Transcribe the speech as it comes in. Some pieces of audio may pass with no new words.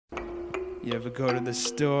You ever go to the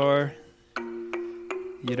store?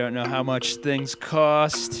 You don't know how much things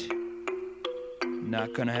cost?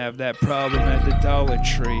 Not gonna have that problem at the Dollar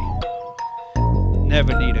Tree.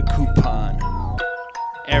 Never need a coupon.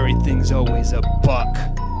 Everything's always a buck.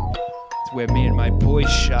 It's where me and my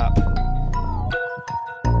boys shop.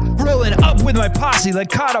 Rolling up with my posse like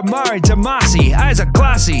Katamari Damacy. Eyes are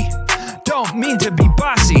glossy. Don't mean to be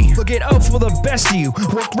bossy. Looking out for the best of you.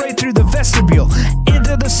 Walk right through the vestibule.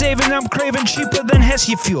 Into the saving, I'm craving cheaper than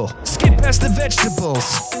Hesse fuel. Skip past the vegetables.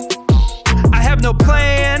 I have no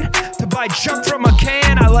plan to buy junk from a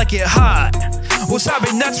can. I like it hot.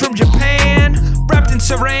 Wasabi nuts from Japan. Wrapped in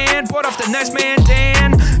saran. Bought off the nice man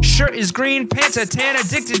Dan. Shirt is green, pants are tan.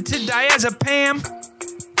 Addicted to diazepam.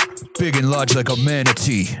 Big and large like a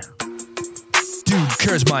manatee. Dude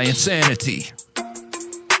curse my insanity.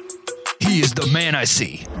 He is the man I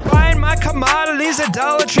see. Buying my commodities at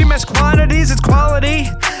Dollar Tree, mass quantities, it's quality.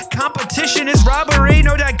 Competition is robbery,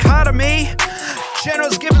 no dichotomy.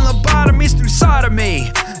 Generals giving lobotomies through sodomy.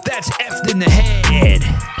 That's effed in the head.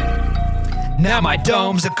 Now my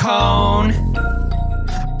dome's a cone,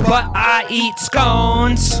 but I eat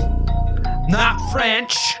scones. Not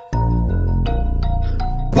French,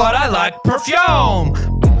 but I like perfume.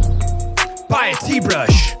 Buy a tea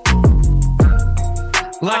brush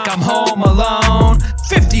like I'm home alone.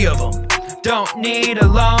 50 of them, don't need a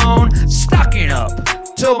loan. Stocking up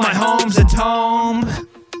till my home's a tome.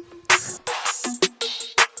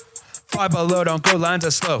 Five below, don't go, lines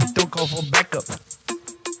are slow. Don't go for backup.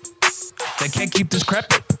 They can't keep this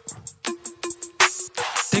crap up.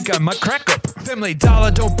 Think I might crack up. Family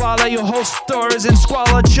dollar, don't bother. Your whole store is in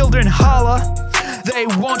squalor. Children holler. They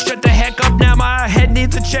won't shut the heck up. Now my head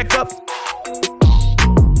needs a checkup.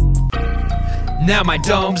 Now my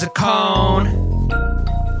dome's a cone,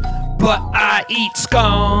 but I eat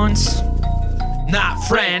scones. Not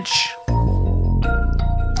French,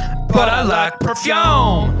 but I like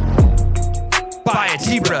perfume. Buy a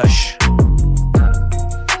tea brush.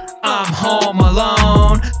 I'm home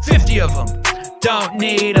alone. 50 of them, don't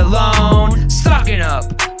need a loan. Stocking up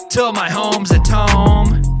till my home's a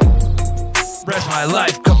tome. Rest my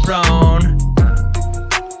life, cabron.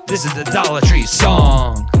 This is the Dollar Tree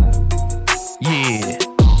song. Yeah,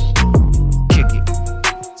 kick it.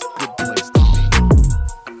 It's a good place to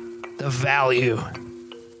be. The value,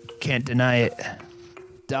 can't deny it.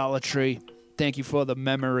 Dollar Tree, thank you for the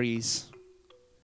memories.